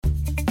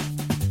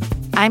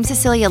I'm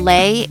Cecilia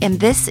Lay, and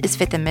this is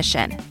Fifth and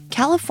Mission.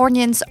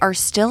 Californians are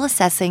still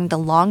assessing the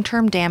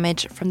long-term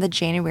damage from the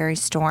January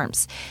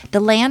storms. The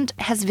land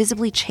has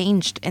visibly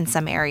changed in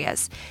some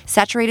areas.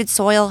 Saturated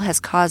soil has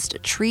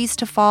caused trees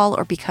to fall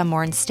or become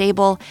more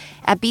unstable.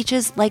 At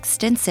beaches like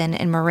Stinson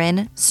and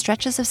Marin,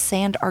 stretches of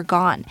sand are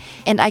gone,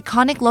 and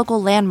iconic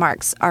local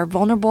landmarks are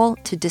vulnerable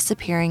to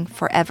disappearing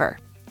forever.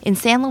 In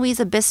San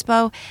Luis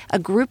Obispo, a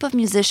group of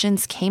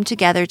musicians came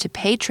together to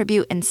pay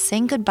tribute and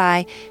sing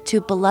goodbye to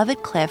a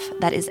beloved cliff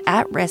that is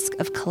at risk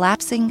of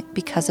collapsing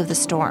because of the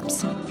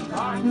storms.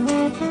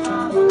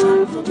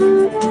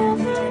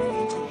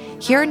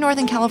 Here in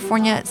Northern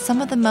California,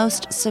 some of the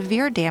most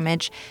severe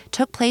damage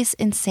took place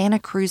in Santa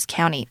Cruz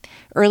County.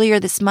 Earlier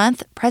this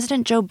month,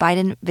 President Joe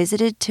Biden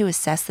visited to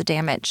assess the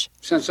damage.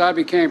 Since I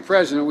became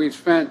president, we've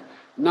spent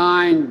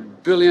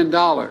 $9 billion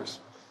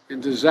in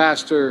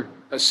disaster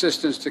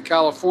assistance to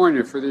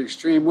California for the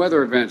extreme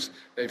weather events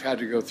they've had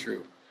to go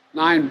through.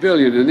 $9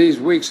 billion, and these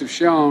weeks have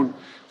shown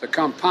the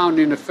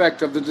compounding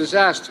effect of the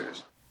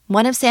disasters.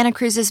 One of Santa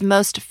Cruz's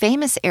most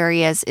famous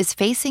areas is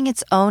facing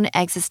its own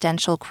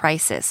existential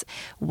crisis,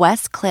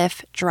 West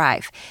Cliff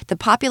Drive. The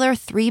popular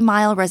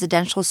 3-mile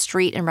residential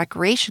street and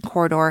recreation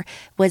corridor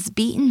was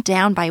beaten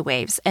down by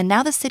waves, and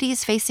now the city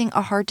is facing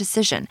a hard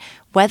decision,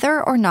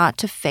 whether or not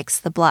to fix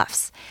the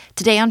bluffs.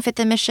 Today on Fifth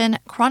and Mission,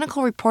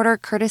 Chronicle reporter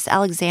Curtis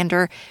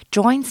Alexander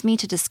joins me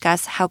to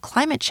discuss how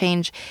climate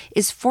change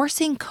is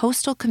forcing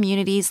coastal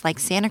communities like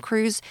Santa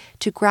Cruz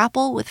to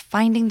grapple with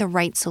finding the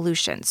right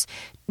solutions.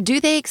 Do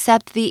they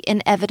accept the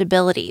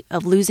inevitability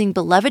of losing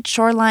beloved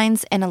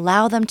shorelines and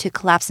allow them to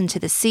collapse into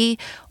the sea,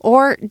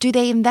 or do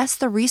they invest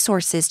the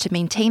resources to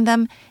maintain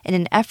them in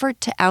an effort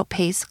to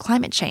outpace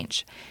climate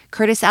change?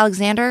 Curtis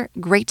Alexander,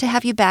 great to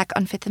have you back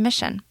on Fifth and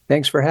Mission.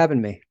 Thanks for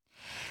having me.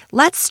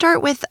 Let's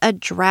start with a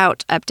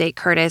drought update,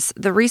 Curtis.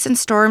 The recent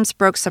storms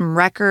broke some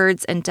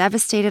records and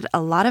devastated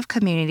a lot of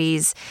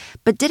communities,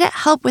 but did it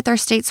help with our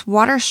state's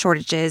water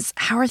shortages?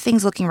 How are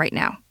things looking right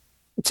now?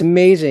 It's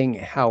amazing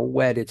how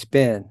wet it's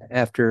been.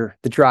 After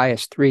the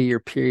driest 3-year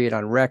period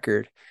on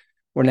record,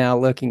 we're now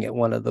looking at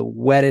one of the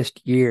wettest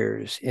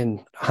years in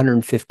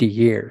 150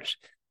 years.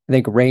 I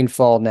think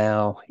rainfall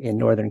now in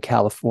Northern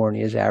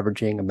California is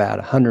averaging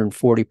about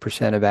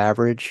 140% of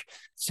average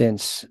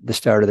since the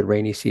start of the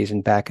rainy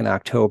season back in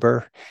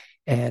October.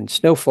 And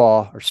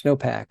snowfall or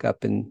snowpack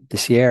up in the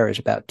Sierra is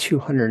about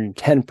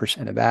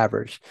 210% of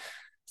average.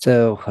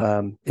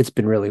 So it's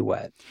been really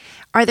wet.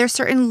 Are there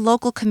certain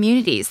local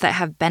communities that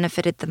have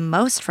benefited the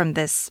most from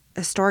this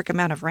historic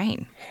amount of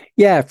rain?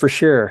 Yeah, for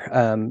sure.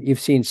 You've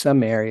seen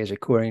some areas,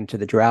 according to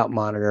the Drought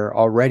Monitor,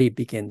 already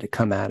begin to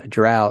come out of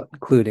drought,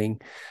 including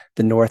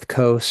the North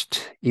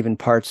Coast, even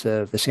parts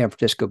of the San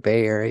Francisco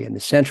Bay Area and the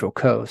Central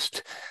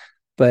Coast.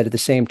 But at the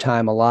same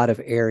time, a lot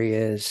of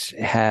areas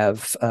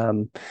have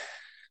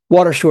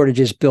water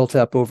shortages built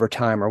up over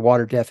time or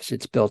water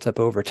deficits built up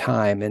over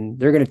time, and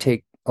they're going to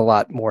take a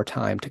lot more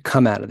time to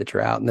come out of the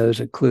drought. And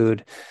those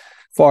include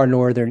far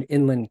northern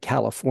inland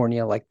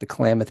California, like the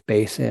Klamath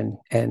Basin,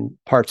 and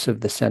parts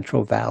of the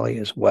Central Valley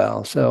as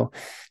well. So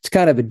it's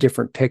kind of a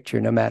different picture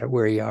no matter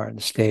where you are in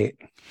the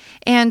state.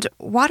 And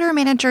water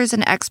managers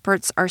and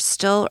experts are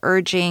still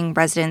urging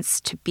residents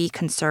to be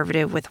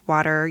conservative with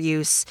water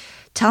use.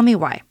 Tell me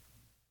why.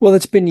 Well,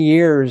 it's been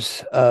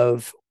years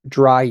of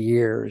dry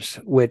years,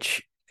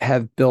 which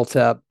have built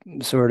up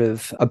sort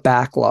of a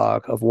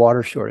backlog of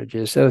water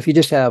shortages. So if you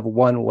just have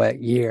one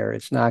wet year,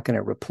 it's not going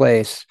to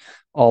replace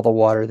all the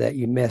water that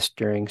you missed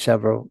during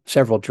several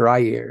dry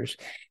years.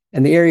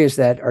 And the areas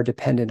that are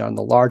dependent on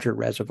the larger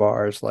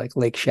reservoirs like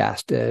Lake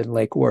Shasta and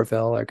Lake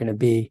Oroville are going to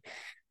be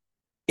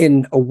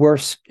in a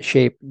worse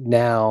shape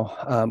now,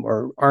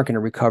 or aren't going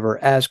to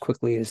recover as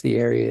quickly as the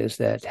areas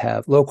that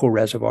have local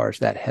reservoirs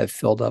that have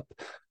filled up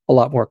a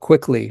lot more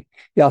quickly.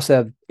 You also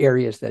have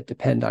areas that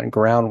depend on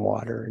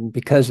groundwater. And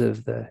because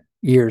of the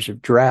years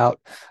of drought,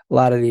 a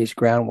lot of these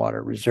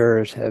groundwater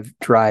reserves have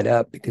dried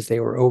up because they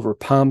were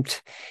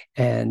overpumped.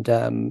 And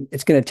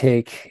it's going to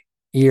take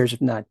years,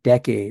 if not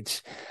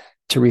decades,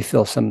 to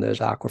refill some of those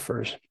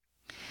aquifers.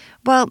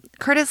 Well,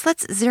 Curtis,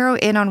 let's zero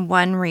in on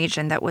one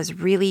region that was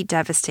really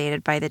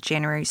devastated by the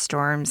January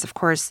storms. Of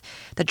course,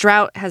 the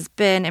drought has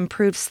been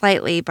improved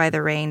slightly by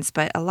the rains,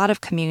 but a lot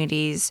of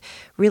communities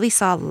really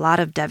saw a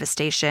lot of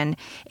devastation.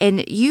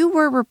 And you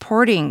were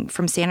reporting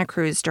from Santa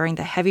Cruz during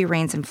the heavy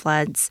rains and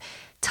floods.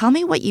 Tell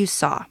me what you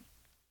saw.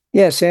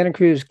 Yeah, Santa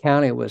Cruz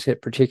County was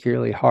hit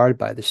particularly hard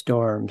by the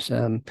storms.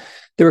 There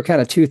were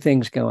kind of two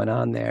things going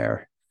on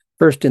there.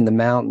 First, in the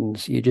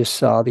mountains, you just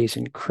saw these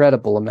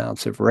incredible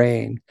amounts of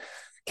rain.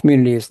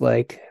 Communities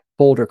like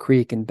Boulder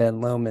Creek and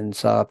Ben Lomond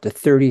saw up to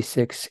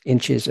 36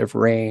 inches of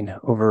rain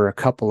over a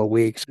couple of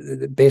weeks.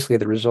 Basically,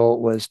 the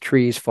result was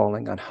trees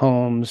falling on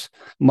homes,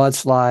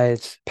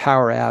 mudslides,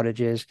 power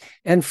outages,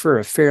 and for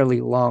a fairly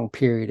long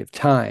period of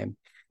time.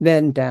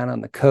 Then down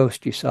on the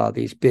coast, you saw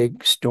these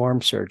big storm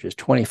surges,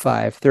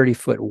 25,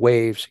 30-foot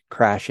waves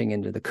crashing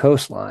into the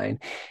coastline,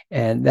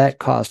 and that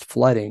caused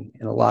flooding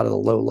in a lot of the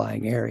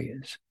low-lying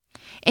areas.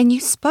 And you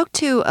spoke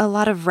to a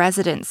lot of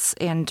residents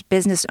and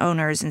business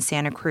owners in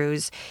Santa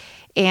Cruz,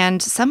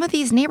 and some of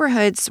these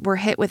neighborhoods were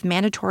hit with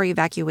mandatory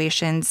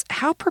evacuations.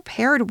 How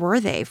prepared were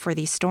they for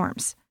these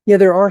storms? Yeah,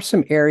 there are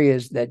some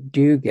areas that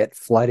do get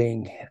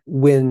flooding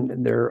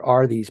when there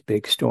are these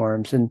big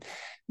storms, and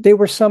they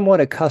were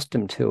somewhat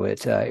accustomed to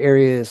it.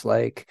 Areas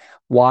like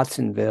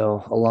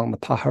Watsonville along the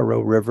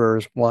Pajaro River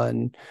is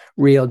one,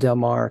 Rio Del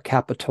Mar,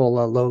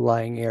 Capitola,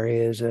 low-lying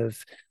areas of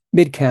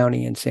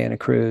Mid-County and Santa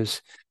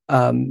Cruz.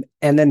 And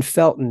then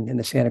Felton in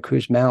the Santa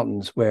Cruz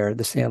Mountains, where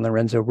the San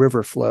Lorenzo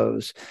River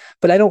flows.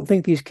 But I don't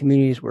think these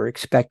communities were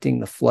expecting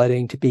the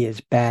flooding to be as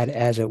bad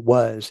as it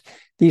was.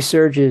 These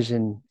surges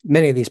in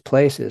many of these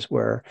places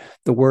were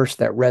the worst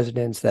that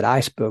residents that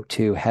I spoke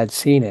to had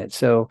seen it.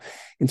 So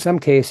in some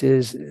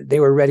cases, they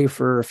were ready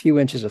for a few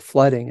inches of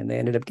flooding, and they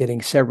ended up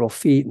getting several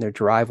feet in their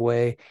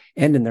driveway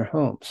and in their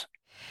homes.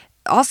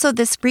 Also,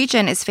 this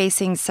region is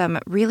facing some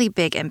really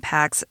big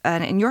impacts.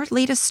 And your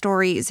latest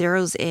story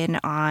zeroes in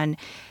on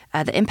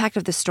the impact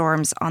of the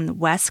storms on the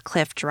West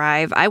Cliff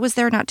Drive. I was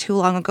there not too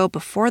long ago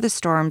before the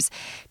storms.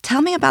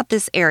 Tell me about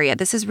this area.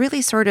 This is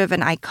really sort of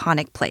an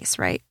iconic place,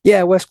 right?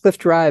 Yeah, West Cliff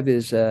Drive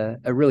is a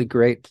really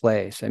great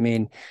place. I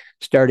mean,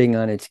 starting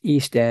on its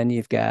east end,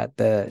 you've got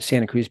the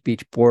Santa Cruz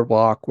Beach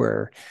Boardwalk,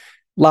 where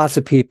lots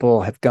of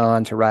people have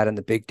gone to ride on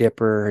the Big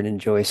Dipper and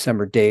enjoy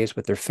summer days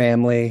with their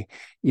family.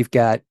 You've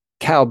got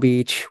Cow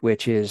Beach,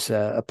 which is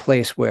a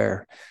place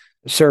where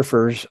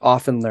surfers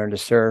often learn to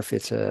surf.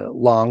 It's a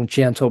long,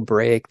 gentle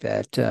break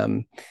that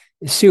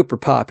is super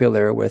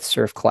popular with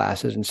surf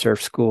classes and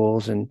surf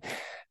schools. And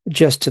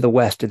just to the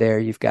west of there,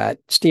 you've got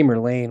Steamer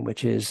Lane,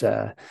 which is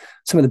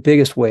some of the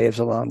biggest waves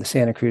along the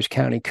Santa Cruz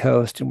County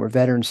coast, and where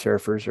veteran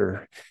surfers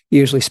are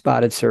usually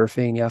spotted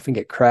surfing. You often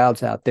get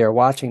crowds out there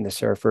watching the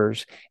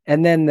surfers.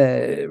 And then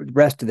the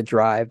rest of the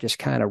drive just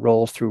kind of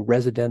rolls through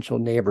residential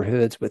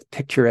neighborhoods with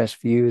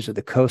picturesque views of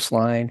the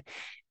coastline.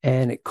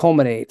 And it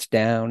culminates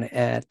down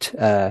at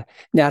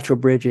Natural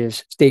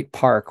Bridges State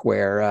Park,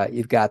 where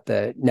you've got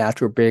the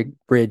Natural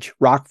Bridge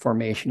rock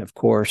formation, of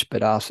course,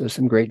 but also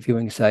some great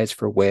viewing sites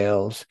for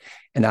whales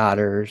and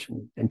otters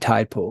and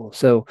tide pools.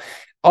 So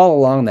all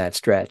along that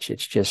stretch,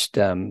 it's just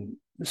some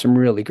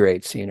really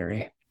great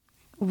scenery.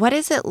 What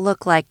does it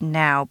look like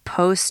now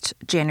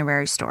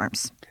post-January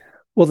storms?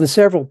 Well, in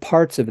several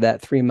parts of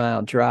that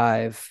 3-mile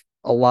drive,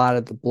 a lot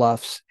of the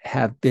bluffs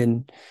have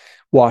been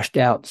washed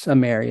out,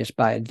 some areas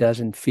by a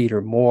dozen feet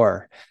or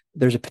more.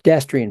 There's a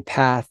pedestrian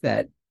path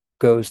that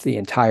goes the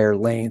entire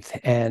length,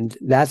 and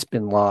that's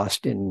been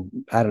lost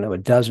in, I don't know, a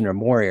dozen or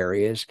more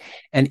areas.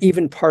 And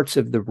even parts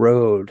of the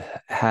road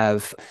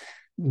have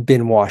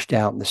been washed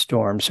out in the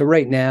storm. So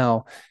right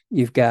now,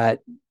 you've got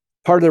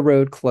part of the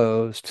road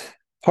closed,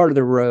 part of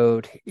the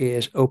road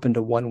is open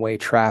to one-way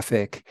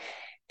traffic,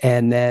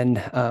 and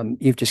then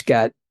you've just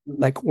got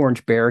like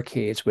orange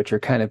barricades, which are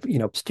kind of,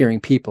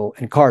 steering people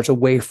and cars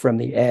away from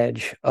the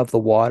edge of the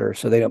water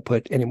so they don't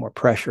put any more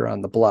pressure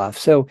on the bluff.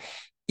 So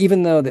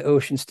even though the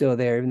ocean's still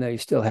there, even though you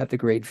still have the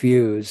great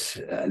views,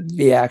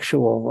 the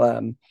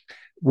actual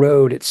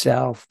road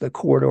itself, the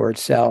corridor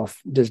itself,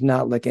 does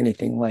not look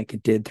anything like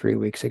it did 3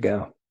 weeks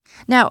ago.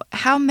 Now,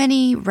 how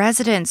many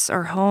residents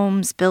or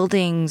homes,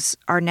 buildings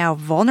are now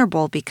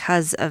vulnerable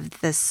because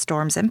of this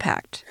storm's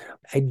impact?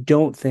 I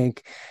don't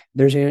think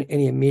there's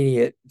any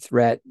immediate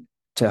threat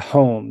to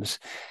homes.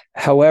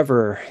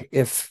 However,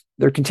 if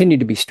there continue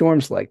to be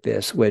storms like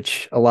this,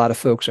 which a lot of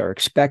folks are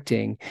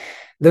expecting,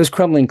 those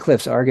crumbling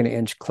cliffs are going to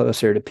inch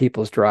closer to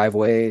people's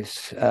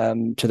driveways,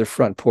 to their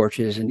front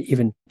porches, and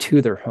even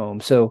to their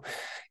homes. So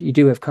you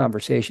do have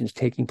conversations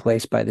taking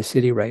place by the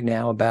city right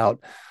now about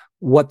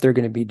what they're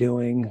going to be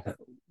doing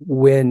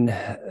when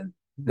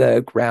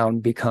the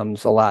ground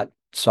becomes a lot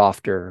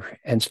softer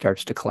and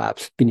starts to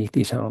collapse beneath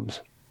these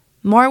homes.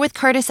 More with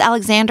Curtis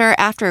Alexander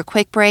after a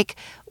quick break.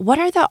 What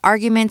are the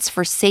arguments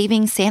for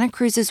saving Santa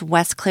Cruz's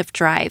West Cliff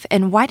Drive,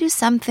 and why do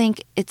some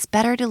think it's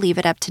better to leave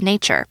it up to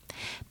nature?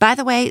 By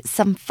the way,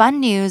 some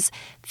fun news.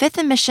 Fifth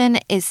and Mission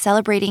is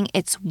celebrating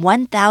its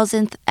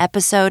 1000th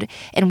episode,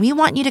 and we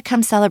want you to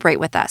come celebrate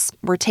with us.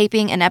 We're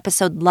taping an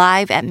episode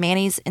live at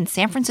Manny's in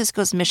San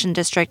Francisco's Mission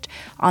District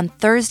on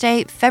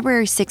Thursday,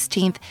 February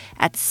 16th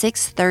at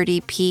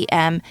 6:30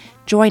 p.m.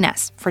 Join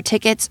us. For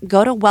tickets,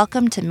 go to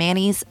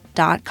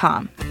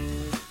welcometomannys.com.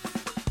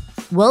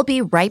 We'll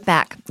be right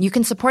back. You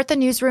can support the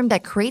newsroom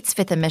that creates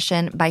Fifth and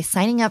Mission by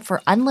signing up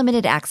for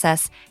unlimited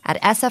access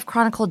at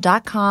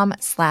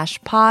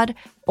sfchronicle.com/pod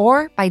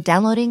or by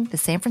downloading the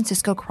San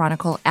Francisco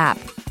Chronicle app.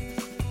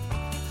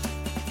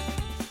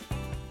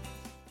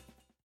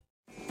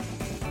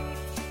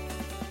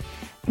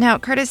 Now,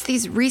 Curtis,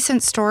 these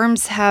recent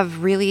storms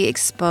have really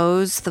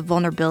exposed the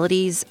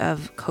vulnerabilities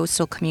of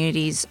coastal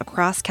communities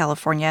across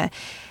California.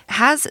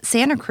 Has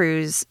Santa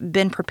Cruz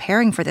been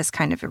preparing for this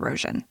kind of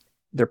erosion?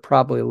 They're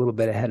probably a little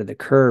bit ahead of the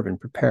curve in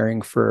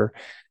preparing for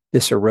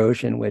this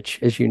erosion, which,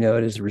 as you know,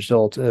 is a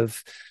result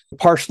of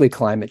partially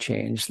climate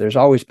change. There's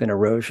always been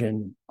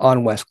erosion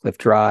on West Cliff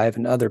Drive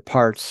and other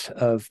parts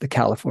of the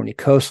California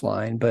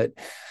coastline, but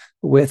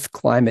with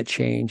climate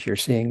change, you're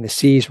seeing the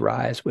seas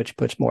rise, which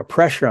puts more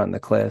pressure on the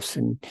cliffs.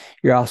 And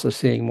you're also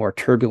seeing more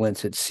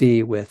turbulence at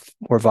sea with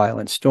more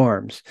violent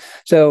storms.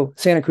 So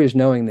Santa Cruz,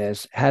 knowing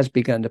this, has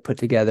begun to put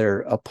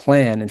together a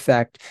plan. In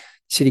fact,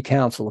 City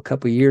Council a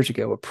couple of years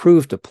ago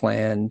approved a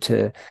plan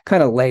to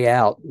kind of lay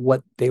out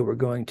what they were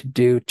going to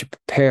do to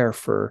prepare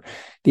for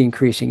the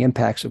increasing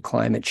impacts of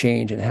climate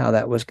change and how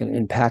that was going to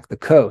impact the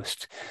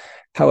coast.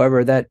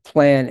 However, that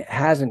plan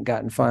hasn't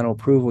gotten final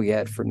approval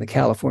yet from the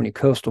California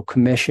Coastal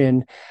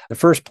Commission. The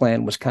first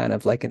plan was kind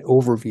of like an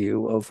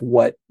overview of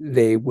what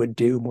they would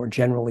do more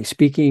generally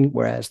speaking,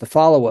 whereas the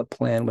follow-up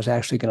plan was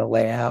actually going to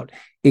lay out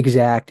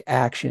exact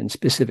action,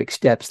 specific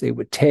steps they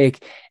would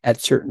take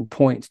at certain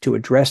points to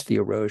address the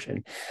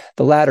erosion.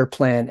 The latter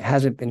plan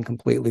hasn't been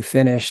completely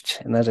finished.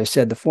 And as I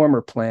said, the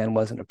former plan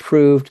wasn't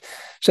approved.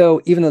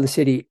 So even though the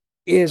city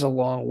is a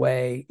long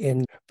way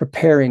in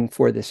preparing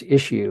for this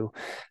issue,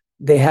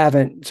 they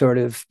haven't sort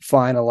of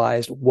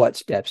finalized what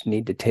steps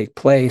need to take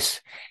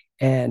place.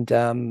 And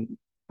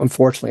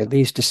unfortunately,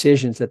 these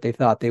decisions that they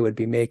thought they would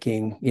be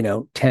making,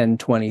 10,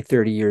 20,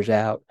 30 years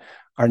out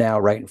are now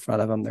right in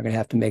front of them. They're going to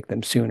have to make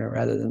them sooner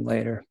rather than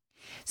later.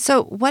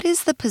 So what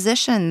is the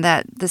position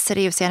that the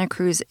city of Santa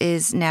Cruz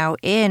is now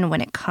in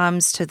when it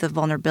comes to the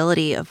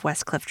vulnerability of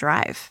West Cliff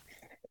Drive?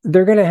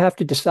 They're going to have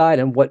to decide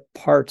on what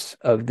parts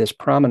of this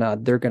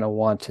promenade they're going to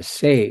want to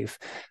save.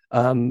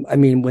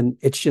 When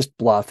it's just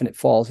bluff and it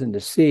falls into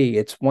sea,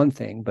 it's one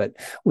thing. But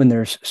when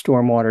there's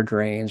stormwater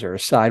drains or a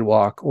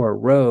sidewalk or a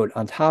road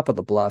on top of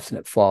the bluffs and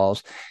it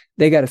falls,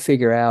 they got to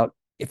figure out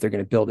if they're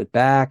going to build it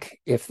back,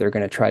 if they're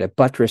going to try to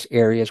buttress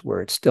areas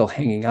where it's still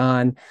hanging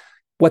on,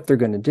 what they're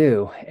going to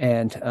do.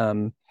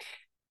 And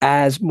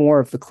as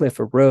more of the cliff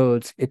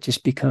erodes, it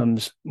just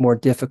becomes more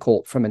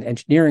difficult from an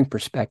engineering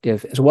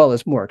perspective, as well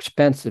as more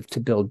expensive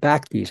to build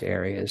back these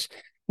areas.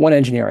 One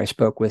engineer I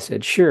spoke with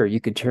said, sure, you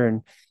could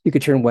turn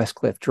West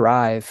Cliff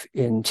Drive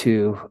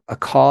into a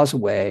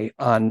causeway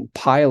on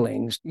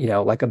pilings,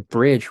 like a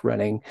bridge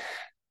running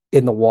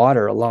in the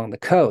water along the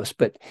coast.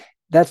 But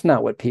that's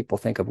not what people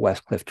think of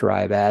West Cliff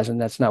Drive as,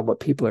 and that's not what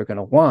people are going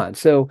to want.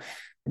 So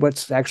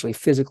what's actually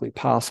physically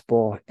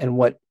possible and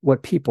what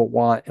people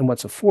want and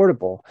what's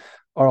affordable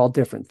are all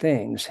different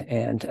things.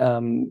 And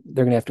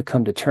they're going to have to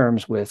come to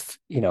terms with,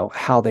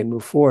 how they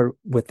move forward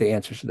with the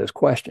answers to those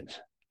questions.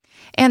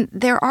 And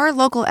there are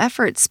local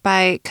efforts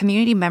by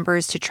community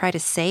members to try to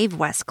save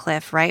West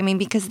Cliff, right?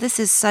 Because this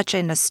is such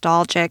a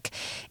nostalgic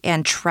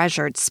and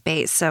treasured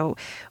space. So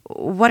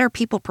what are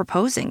people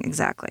proposing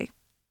exactly?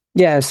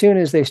 Yeah, as soon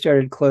as they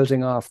started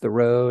closing off the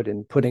road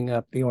and putting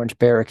up the orange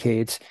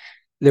barricades,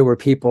 there were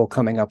people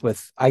coming up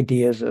with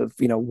ideas of,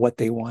 what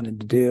they wanted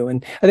to do.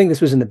 And I think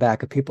this was in the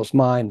back of people's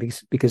mind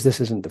because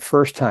this isn't the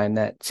first time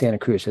that Santa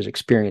Cruz has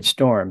experienced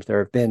storms. There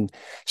have been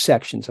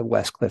sections of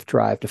West Cliff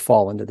Drive to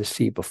fall into the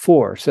sea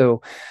before.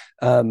 So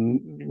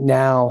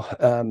now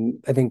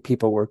I think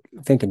people were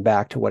thinking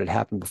back to what had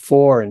happened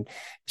before and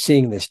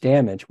seeing this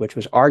damage, which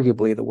was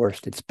arguably the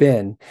worst it's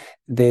been.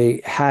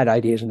 They had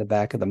ideas in the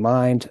back of the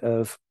mind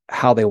of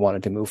how they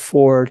wanted to move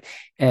forward.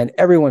 And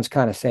everyone's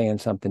kind of saying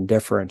something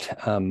different.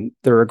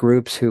 There are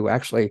groups who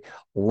actually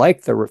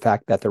like the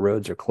fact that the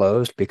roads are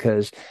closed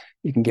because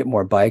you can get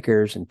more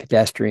bikers and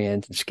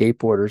pedestrians and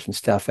skateboarders and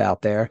stuff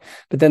out there.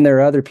 But then there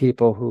are other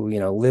people who,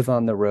 live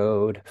on the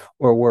road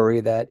or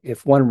worry that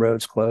if one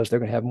road's closed, they're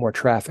going to have more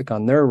traffic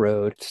on their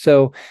road.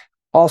 So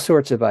all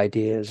sorts of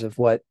ideas of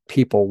what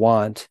people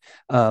want.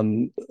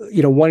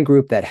 One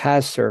group that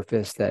has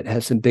surfaced that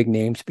has some big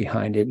names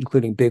behind it,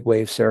 including big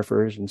wave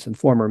surfers and some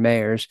former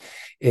mayors,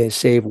 is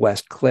Save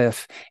West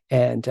Cliff.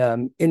 And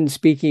in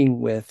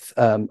speaking with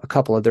a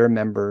couple of their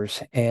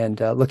members and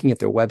looking at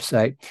their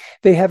website,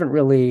 they haven't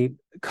really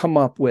come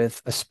up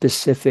with a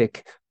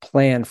specific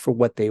plan for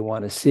what they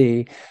want to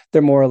see.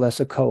 They're more or less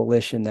a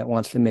coalition that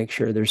wants to make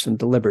sure there's some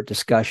deliberate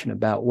discussion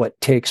about what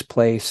takes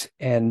place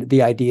and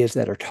the ideas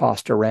that are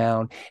tossed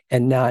around,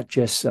 and not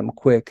just some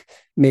quick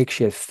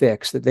makeshift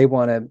fix. That they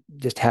want to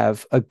just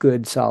have a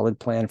good, solid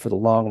plan for the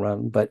long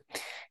run, but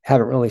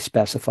haven't really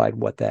specified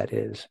what that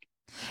is.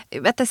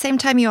 At the same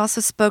time, you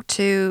also spoke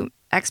to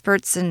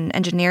experts and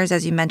engineers,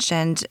 as you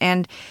mentioned,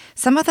 and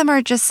some of them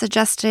are just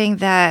suggesting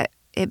that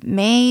it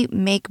may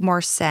make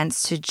more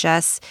sense to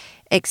just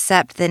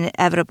accept the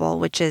inevitable,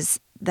 which is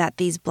that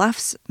these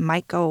bluffs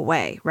might go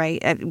away, right?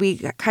 We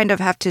kind of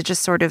have to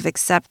just sort of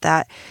accept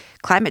that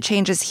climate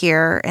change is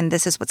here and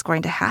this is what's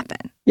going to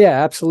happen.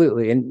 Yeah,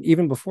 absolutely. And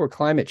even before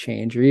climate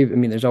change, or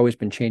even, there's always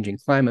been changing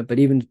climate, but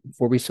even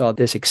before we saw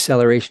this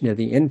acceleration of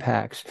the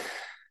impacts,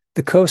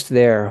 the coast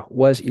there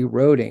was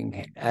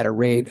eroding at a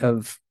rate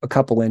of a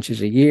couple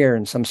inches a year,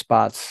 in some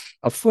spots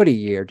a foot a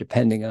year,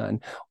 depending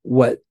on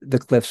what the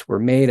cliffs were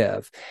made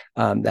of.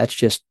 That's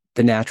just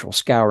the natural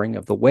scouring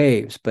of the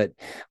waves. But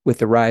with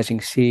the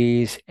rising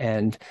seas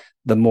and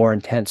the more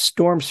intense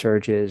storm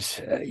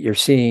surges, you're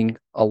seeing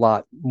a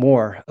lot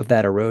more of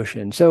that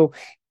erosion. So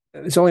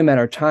it's only a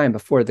matter of time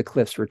before the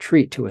cliffs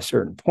retreat to a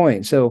certain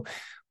point. So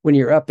when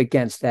you're up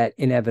against that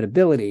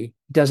inevitability,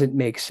 it doesn't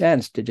make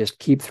sense to just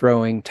keep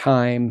throwing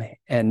time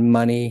and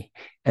money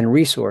and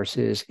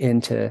resources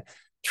into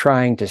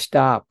trying to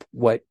stop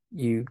what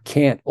you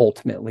can't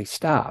ultimately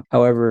stop.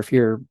 However, if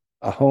you're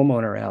a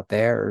homeowner out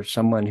there or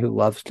someone who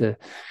loves to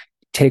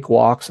take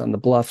walks on the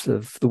bluffs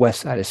of the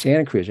west side of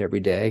Santa Cruz every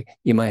day,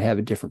 you might have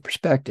a different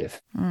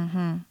perspective.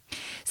 Mm-hmm.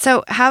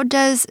 So how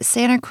does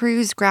Santa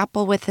Cruz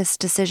grapple with this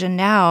decision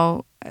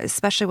now,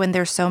 especially when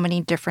there's so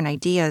many different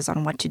ideas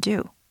on what to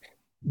do?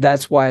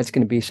 That's why it's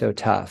going to be so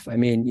tough. I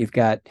mean, you've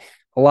got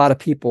a lot of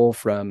people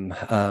from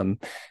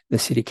the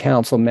city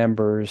council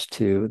members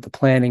to the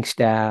planning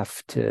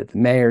staff to the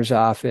mayor's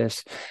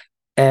office,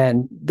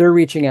 and they're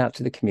reaching out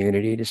to the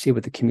community to see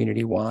what the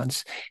community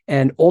wants.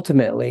 And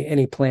ultimately,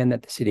 any plan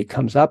that the city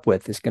comes up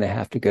with is going to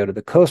have to go to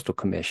the Coastal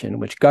Commission,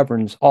 which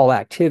governs all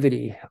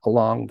activity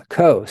along the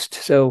coast.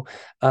 So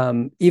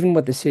even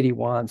what the city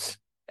wants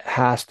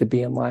has to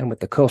be in line with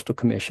the Coastal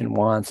Commission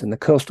wants. And the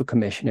Coastal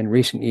Commission in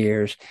recent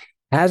years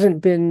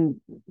hasn't been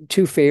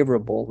too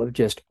favorable of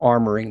just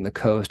armoring the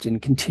coast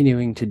and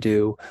continuing to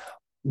do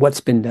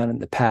what's been done in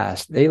the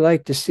past. They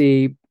like to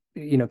see,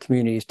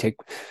 communities take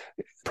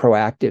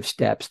proactive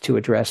steps to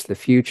address the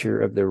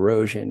future of the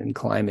erosion and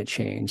climate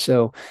change.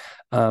 So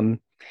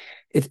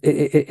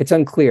it's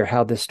unclear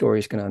how this story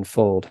is going to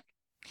unfold.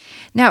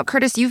 Now,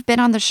 Curtis, you've been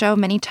on the show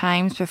many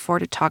times before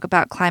to talk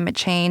about climate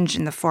change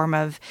in the form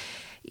of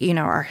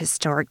our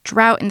historic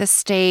drought in the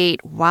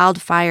state,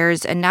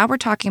 wildfires, and now we're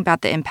talking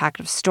about the impact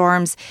of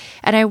storms.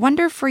 And I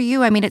wonder for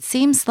you, it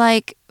seems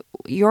like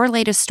your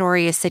latest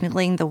story is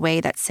signaling the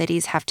way that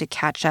cities have to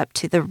catch up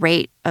to the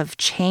rate of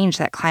change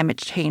that climate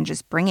change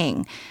is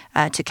bringing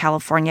to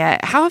California.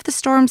 How have the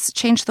storms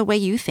changed the way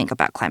you think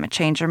about climate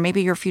change or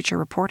maybe your future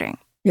reporting?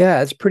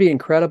 Yeah, it's pretty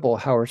incredible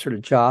how we're sort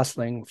of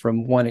jostling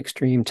from one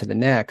extreme to the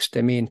next.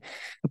 A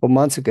couple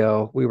months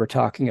ago, we were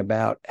talking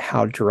about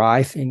how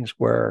dry things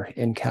were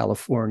in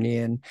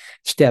California and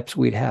steps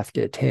we'd have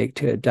to take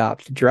to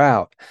adopt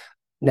drought.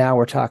 Now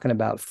we're talking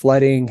about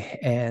flooding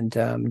and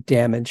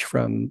damage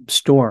from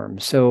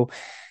storms. So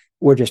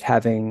we're just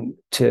having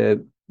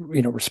to,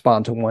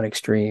 respond to one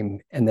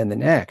extreme and then the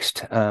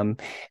next.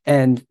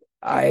 And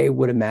I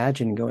would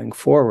imagine going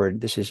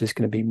forward, this is just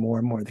going to be more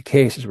and more the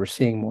case as we're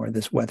seeing more of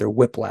this weather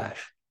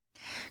whiplash.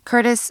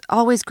 Curtis,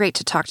 always great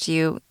to talk to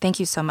you. Thank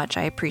you so much.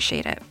 I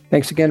appreciate it.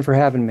 Thanks again for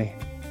having me.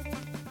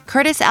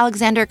 Curtis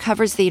Alexander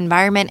covers the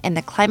environment and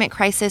the climate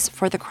crisis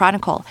for The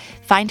Chronicle.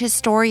 Find his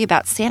story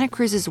about Santa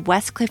Cruz's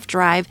Westcliff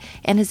Drive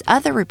and his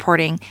other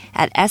reporting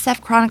at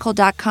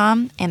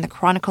sfchronicle.com and the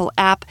Chronicle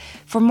app.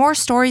 For more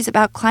stories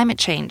about climate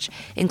change,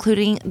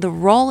 including the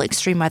role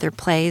extreme weather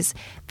plays,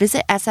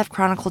 visit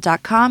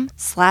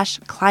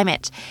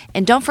sfchronicle.com/climate.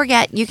 And don't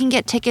forget, you can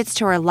get tickets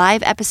to our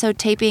live episode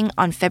taping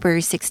on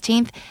February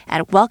 16th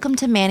at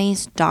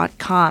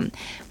welcometomannys.com.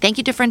 Thank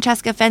you to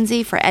Francesca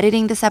Fenzi for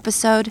editing this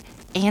episode,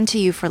 and to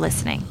you for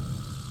listening.